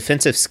the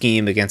defensive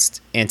scheme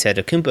against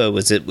Antetokounmpo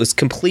was it was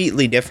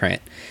completely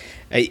different.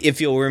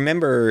 If you'll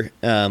remember,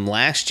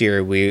 last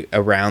year,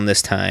 around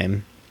this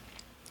time,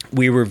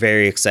 we were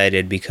very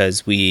excited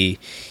because we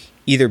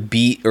either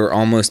beat or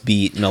almost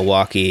beat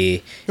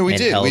Milwaukee and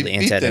held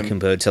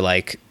Antetokounmpo to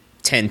like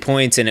 10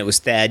 points, and it was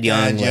Thad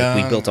Young.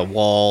 Like, we built a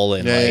wall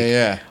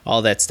and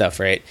all that stuff,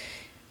 right?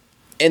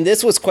 And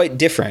this was quite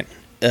different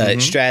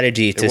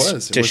strategy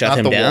to shut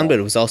him down, but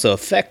it was also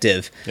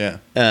effective. Yeah.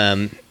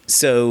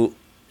 So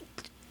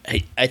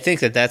I think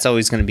that's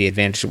always going to be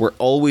advantage. We're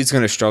always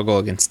going to struggle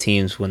against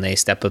teams when they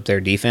step up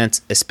their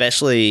defense,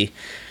 especially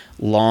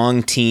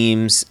long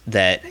teams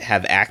that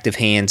have active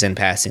hands in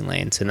passing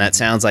lanes. And that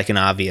sounds like an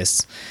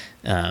obvious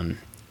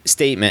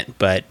statement,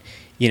 but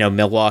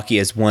Milwaukee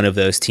is one of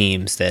those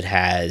teams that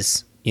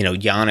has,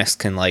 Giannis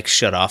can like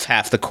shut off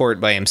half the court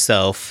by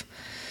himself.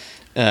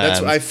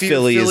 I feel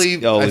Philly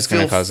is always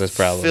going to cause us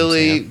problems.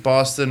 Philly,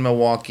 Boston,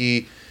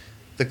 Milwaukee,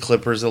 the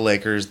Clippers, the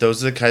Lakers,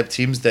 those are the kind of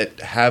teams that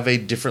have a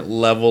different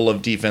level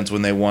of defense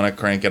when they want to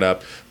crank it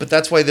up. But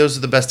that's why those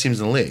are the best teams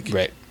in the league.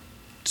 Right.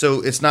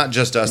 So it's not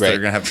just us that are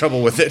going to have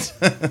trouble with it.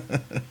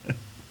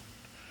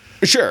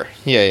 Sure.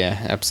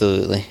 Yeah,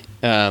 absolutely.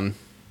 And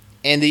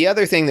the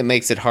other thing that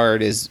makes it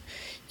hard is,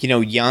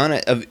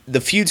 Giannis,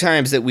 the few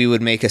times that we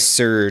would make a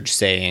surge,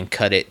 say, and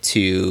cut it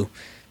to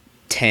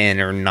 10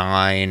 or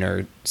 9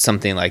 or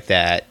something like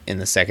that in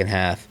the second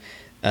half,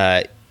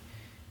 a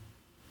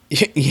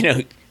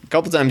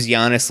couple times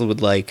Giannis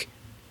would like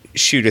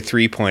shoot a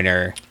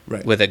 3-pointer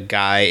with a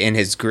guy in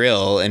his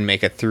grill and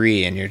make a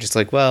 3, and you're just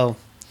like, well,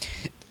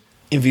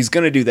 if he's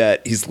going to do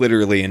that, he's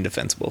literally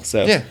indefensible.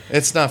 So yeah,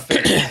 it's not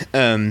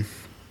fair.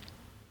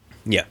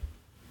 Yeah.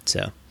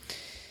 So,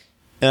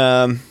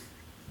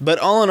 but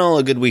all in all,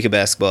 a good week of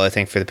basketball, I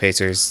think, for the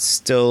Pacers.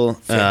 Still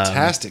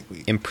fantastic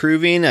week.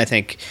 Improving. I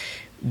think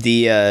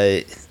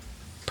the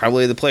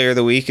probably the player of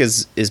the week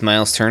is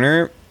Miles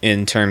Turner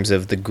in terms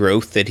of the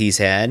growth that he's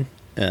had.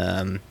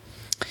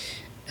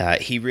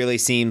 He really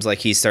seems like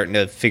he's starting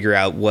to figure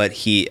out I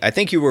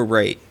think you were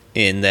right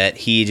in that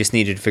he just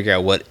needed to figure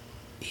out what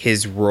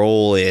his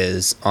role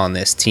is on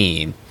this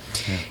team.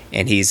 Yeah.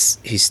 And he's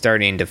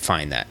starting to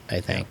find that, I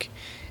think.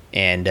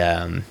 Yeah.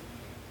 And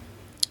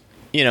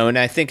and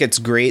I think it's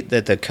great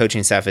that the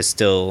coaching staff is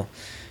still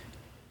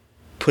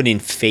putting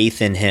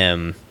faith in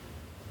him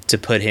to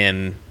put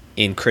him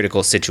in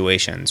critical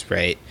situations,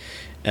 right?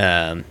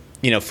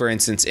 For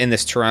instance, in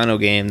this Toronto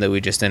game that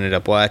we just ended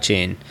up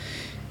watching,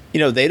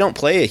 they don't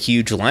play a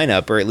huge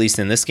lineup, or at least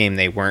in this game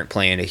they weren't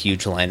playing a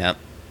huge lineup.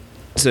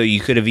 So you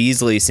could have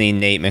easily seen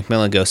Nate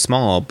McMillan go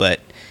small, but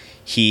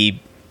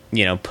he,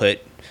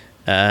 put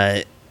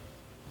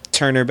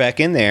Turner back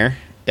in there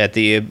at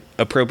the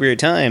appropriate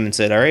time and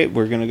said, all right,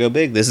 we're going to go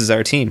big. This is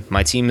our team.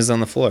 My team is on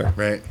the floor.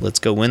 Right. Let's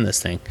go win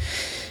this thing.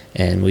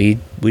 And we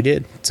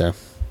did. So,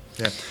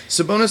 yeah.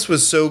 Sabonis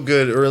was so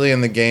good early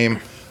in the game,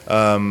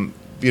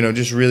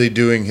 just really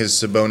doing his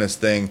Sabonis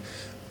thing.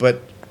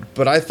 But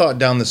I thought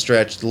down the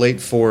stretch, late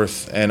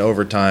fourth and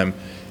overtime,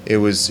 it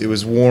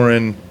was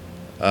Warren,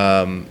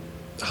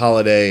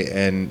 Holiday,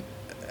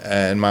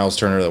 and Miles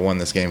Turner that won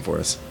this game for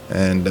us.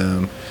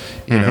 And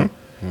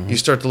you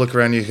start to look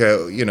around, you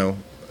go,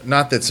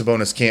 not that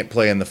Sabonis can't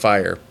play in the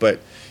fire, but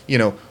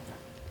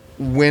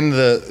when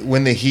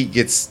the heat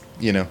gets,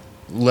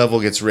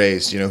 level gets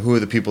raised, who are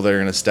the people that are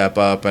going to step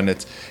up, and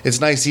it's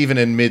nice even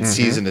in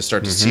mid-season to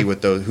start to see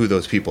who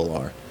those people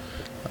are.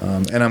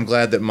 And I'm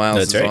glad that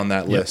Miles is on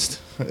that list,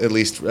 at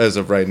least as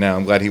of right now.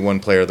 I'm glad he won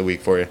Player of the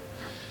Week for you.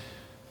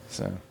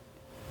 So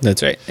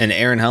that's right. And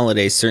Aaron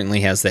Holiday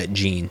certainly has that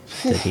gene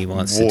that he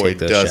wants to take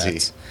those shots. Boy,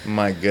 does he.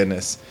 My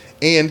goodness.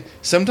 And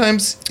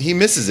sometimes he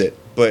misses it,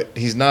 but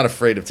he's not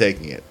afraid of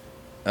taking it.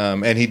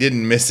 And he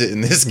didn't miss it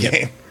in this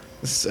game.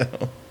 So,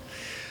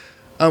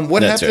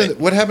 what happened?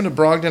 What happened to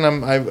Brogdon?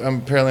 I'm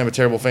apparently a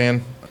terrible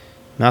fan.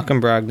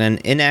 Malcolm Brogdon,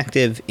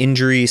 inactive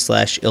injury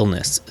 /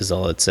 illness is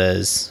all it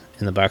says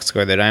in the box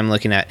score that I'm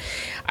looking at.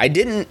 I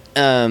didn't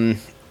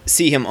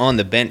see him on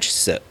the bench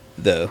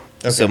though.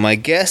 Okay. So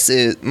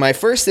my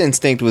first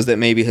instinct was that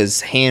maybe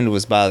his hand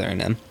was bothering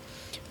him,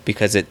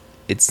 because it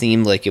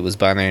seemed like it was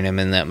bothering him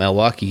in that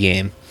Milwaukee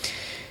game.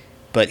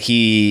 But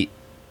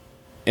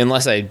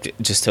unless I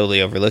just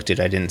totally overlooked it,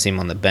 I didn't see him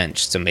on the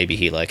bench. So maybe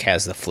he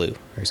has the flu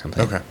or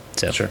something. Okay,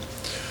 so sure.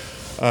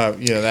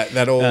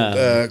 That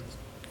old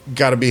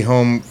gotta be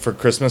home for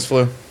Christmas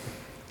flu.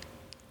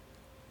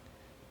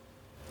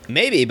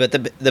 Maybe, but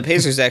the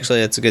Pacers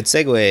actually, that's a good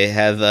segue,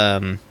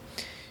 have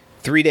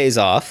 3 days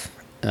off.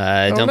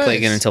 Don't play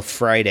again until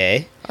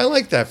Friday. I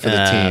like that for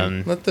the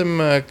team. Let them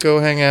go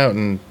hang out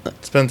and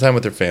spend time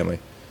with their family.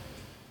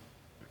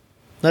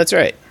 That's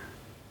right.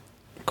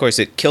 Of course,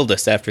 it killed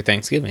us after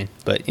Thanksgiving,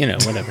 but,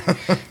 whatever.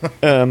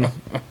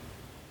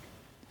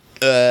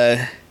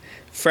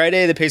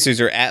 Friday, the Pacers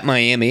are at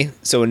Miami,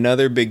 so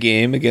another big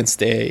game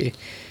against a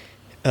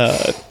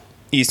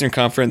Eastern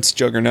Conference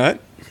juggernaut.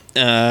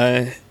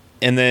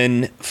 And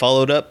then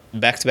followed up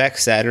back-to-back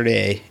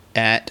Saturday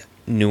at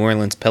New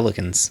Orleans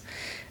Pelicans.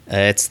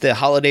 It's the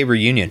holiday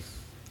reunion.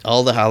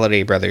 All the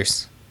Holiday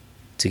brothers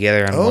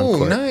together on one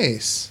court. Oh,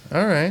 nice.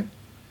 All right.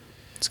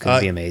 It's going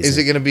to be amazing. Is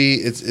it going to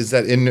be,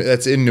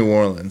 that's in New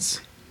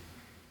Orleans?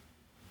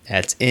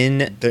 That's in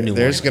New Orleans.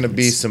 There's going to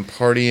be some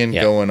partying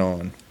going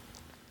on.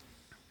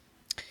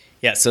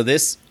 Yeah, so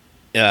this,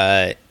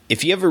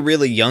 if you have a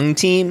really young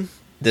team,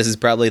 this is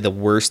probably the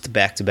worst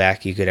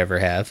back-to-back you could ever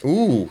have.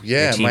 Ooh,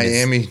 yeah,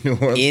 Miami, New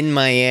Orleans. In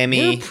Miami.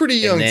 We're a pretty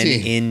young and then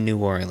team. in New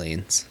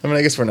Orleans. I mean,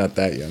 I guess we're not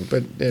that young,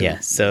 but... Yeah,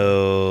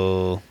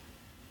 so...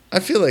 I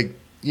feel like,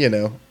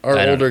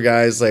 our older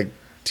guys, like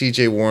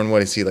TJ Warren,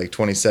 what is he,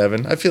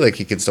 27? I feel like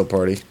he can still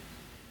party.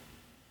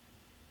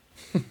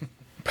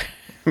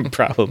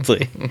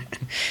 Probably.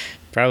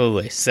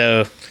 Probably.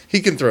 So... He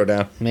can throw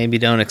down. Maybe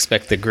don't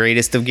expect the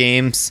greatest of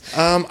games,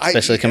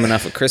 especially coming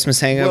off a Christmas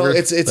hangover. Well,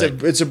 it's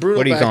a brutal.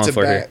 What are you calling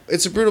for here?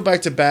 It's a brutal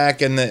back to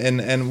back,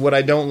 and what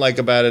I don't like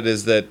about it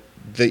is that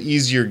the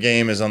easier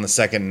game is on the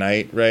second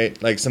night,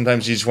 right? Like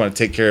sometimes you just want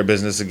to take care of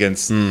business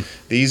against the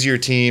easier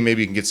team.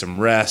 Maybe you can get some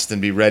rest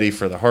and be ready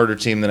for the harder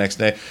team the next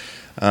day.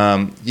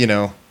 I'm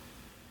gonna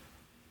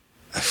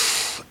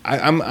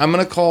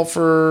call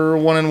for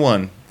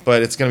 1-1,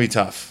 but it's gonna be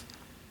tough.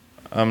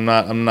 I'm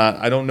not.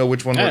 I don't know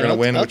which one we're going to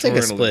win. I'll which take one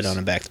a we're gonna split lose.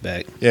 on a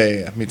back-to-back.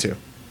 Yeah, me too.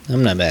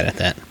 I'm not bad at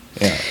that.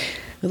 Yeah.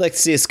 I'd like to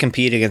see us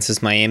compete against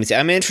this Miami team.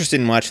 I'm interested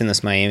in watching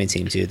this Miami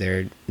team, too.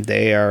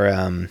 They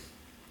are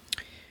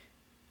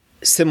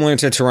similar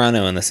to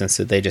Toronto in the sense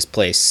that they just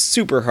play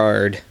super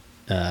hard.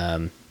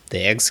 They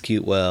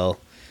execute well.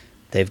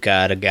 They've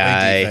got a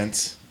guy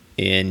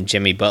in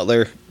Jimmy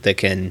Butler that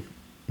can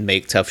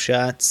make tough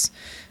shots.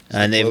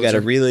 And they've got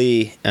a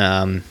really...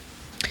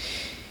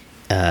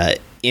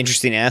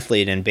 interesting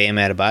athlete in Bam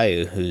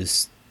Adebayo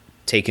who's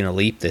taken a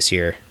leap this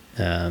year.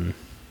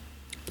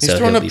 He's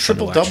throwing up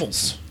triple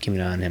doubles. Keep an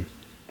eye on him.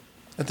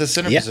 At the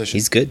center position.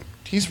 He's good.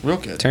 He's real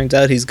good. Turns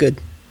out he's good.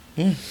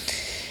 Yeah.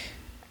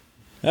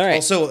 All right.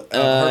 Also,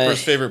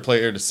 Harper's favorite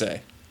player to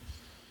say.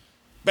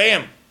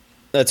 Bam!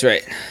 That's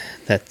right.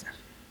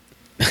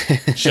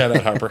 Shout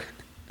out Harper.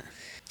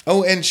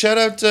 Oh, and shout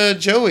out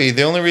Joey.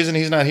 The only reason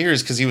he's not here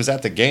is because he was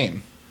at the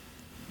game.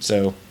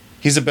 So...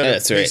 He's a better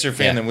Pacer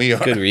fan than we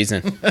are. Good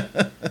reason.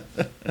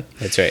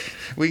 That's right.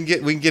 We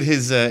can get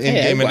his Hey, I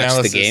in-game watched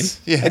analysis. the game.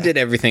 Yeah, I did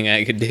everything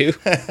I could do.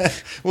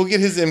 we'll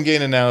get his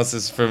in-game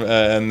analysis from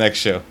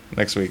next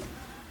week.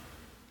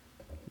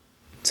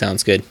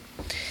 Sounds good.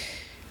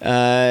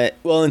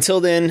 Well, until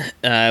then,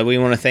 we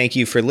want to thank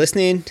you for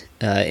listening.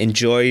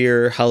 Enjoy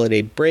your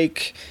holiday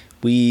break.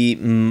 We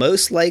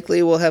most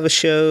likely will have a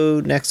show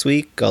next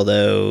week,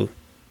 although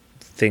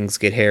things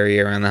get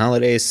hairy around the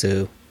holidays,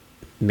 so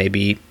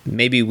maybe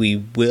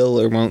we will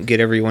or won't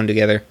get everyone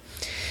together.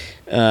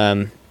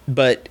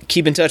 But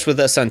keep in touch with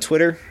us on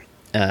Twitter.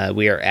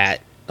 We are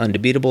at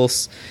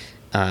Undebeatables.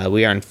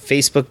 We are on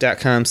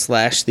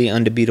Facebook.com/The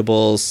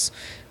Undebeatables.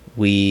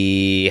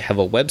 We have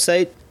a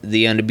website,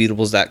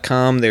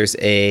 theundebeatables.com. There's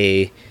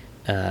a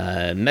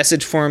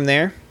message form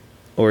there,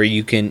 or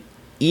you can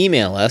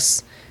email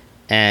us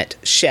at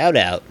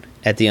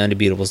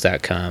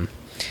shoutout@theundebeatables.com.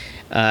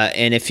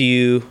 And if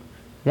you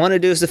want to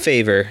do us a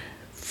favor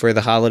for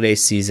the holiday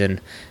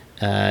season,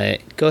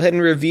 go ahead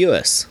and review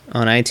us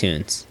on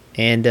iTunes.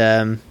 And,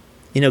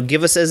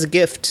 give us as a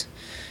gift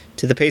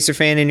to the Pacer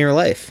fan in your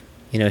life.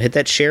 Hit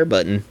that share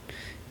button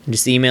and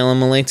just email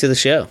them a link to the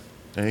show.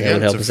 There you That go.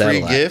 would help It's us a out a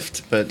free lot.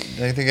 gift, but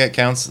I think that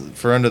counts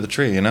for under the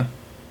tree,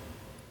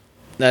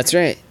 That's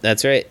right.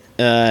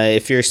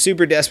 If you're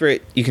super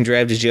desperate, you can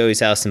drive to Joey's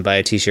house and buy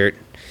a t-shirt.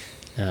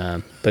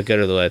 But go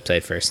to the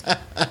website first.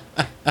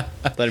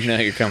 Let him know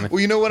you're coming. Well,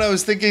 you know what I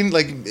was thinking?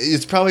 Like,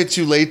 it's probably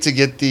too late to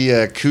get the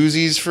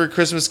koozies for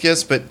Christmas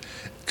gifts, but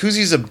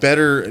koozies a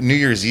better New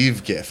Year's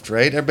Eve gift,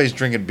 right? Everybody's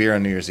drinking beer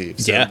on New Year's Eve.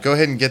 So Yeah. go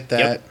ahead and get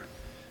that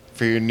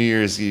for your New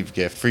Year's Eve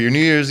gift. For your New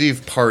Year's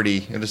Eve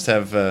party, you'll just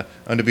have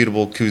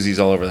undebeatable koozies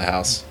all over the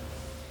house.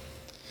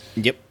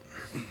 Yep.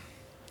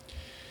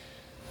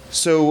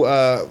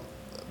 So,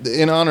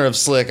 in honor of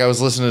Slick, I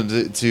was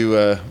listening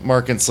to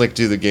Mark and Slick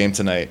do the game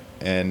tonight,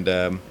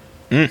 and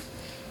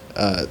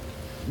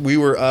we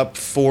were up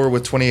 4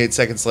 with 28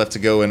 seconds left to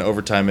go in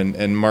overtime,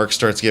 and Mark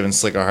starts giving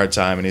Slick a hard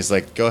time, and he's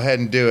like, "Go ahead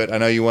and do it. I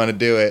know you want to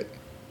do it."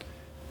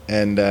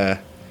 And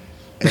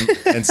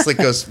Slick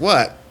goes,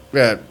 "What?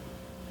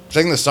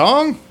 Sing the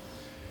song?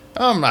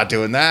 Oh, I'm not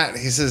doing that."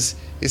 He says,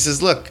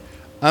 "Look,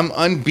 I'm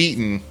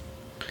unbeaten.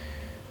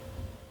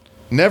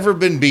 Never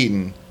been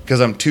beaten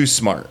because I'm too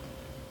smart."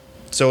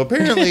 So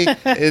apparently,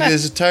 in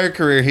his entire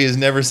career, he has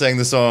never sang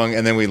the song,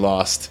 and then we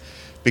lost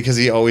because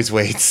he always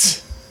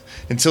waits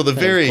until the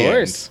very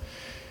end.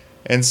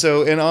 And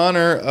so, in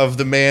honor of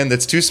the man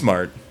that's too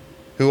smart,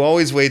 who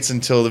always waits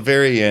until the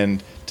very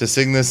end to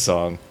sing this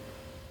song,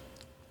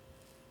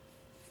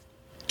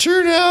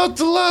 turn out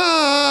the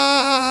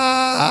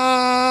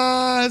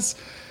lights.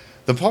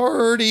 The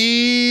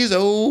party's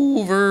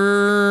over.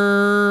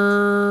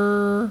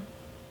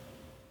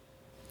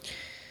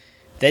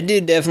 That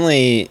dude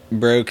definitely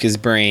broke his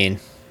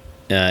brain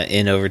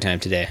in overtime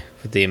today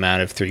with the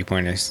amount of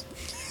three-pointers.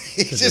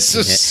 He just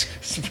was,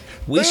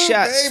 We boom,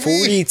 shot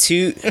baby.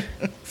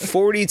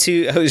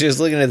 42. I was just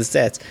looking at the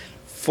stats.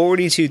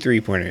 42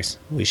 three-pointers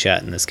we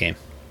shot in this game.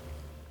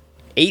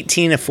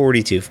 18 of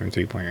 42 from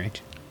three-point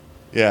range.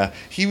 Yeah,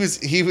 he was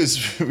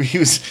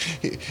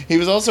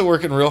also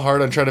working real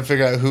hard on trying to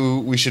figure out who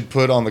we should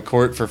put on the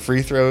court for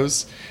free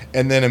throws,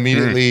 and then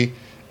immediately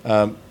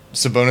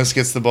Sabonis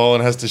gets the ball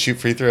and has to shoot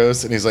free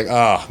throws, and he's like,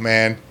 "Oh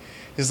man,"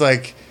 he's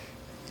like,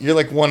 "You're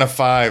like 1 of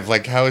 5.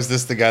 Like, how is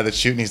this the guy that's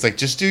shooting?" He's like,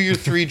 "Just do your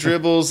 3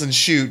 dribbles and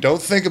shoot.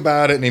 Don't think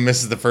about it." And he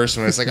misses the first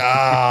one. It's like,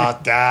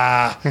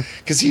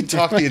 because he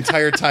talked the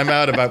entire time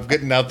out about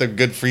getting out the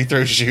good free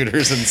throw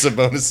shooters, and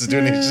Sabonis is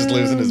doing it. He's just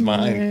losing his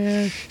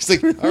mind. He's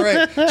like, "All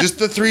right, just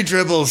the 3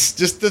 dribbles,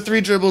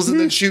 and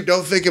then shoot.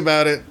 Don't think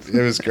about it." It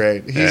was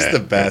great. He's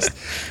the best.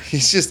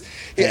 He's just.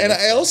 And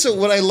I also,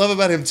 what I love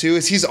about him too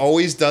is he's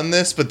always done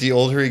this, but the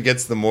older he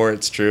gets, the more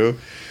it's true.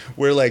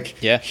 Where like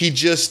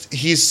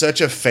he's such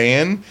a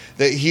fan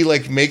that he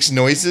like makes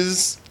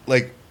noises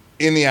like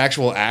in the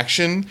actual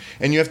action,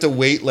 and you have to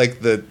wait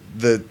like the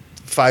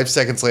 5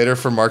 seconds later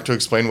for Mark to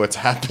explain what's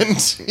happened.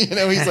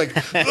 He's like,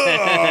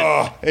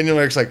 "Oh," and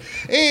Mark's like,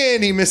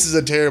 and he misses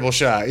a terrible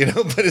shot.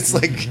 But it's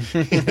like,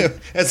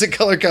 as a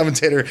color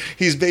commentator,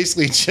 he's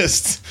basically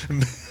just.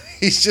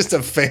 He's just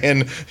a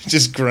fan,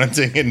 just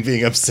grunting and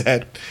being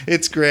upset.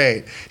 It's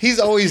great. He's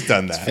always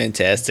done that. It's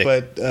fantastic.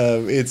 But I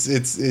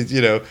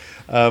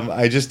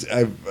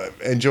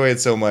enjoy it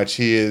so much.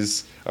 He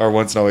is our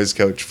once and always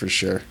coach for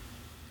sure.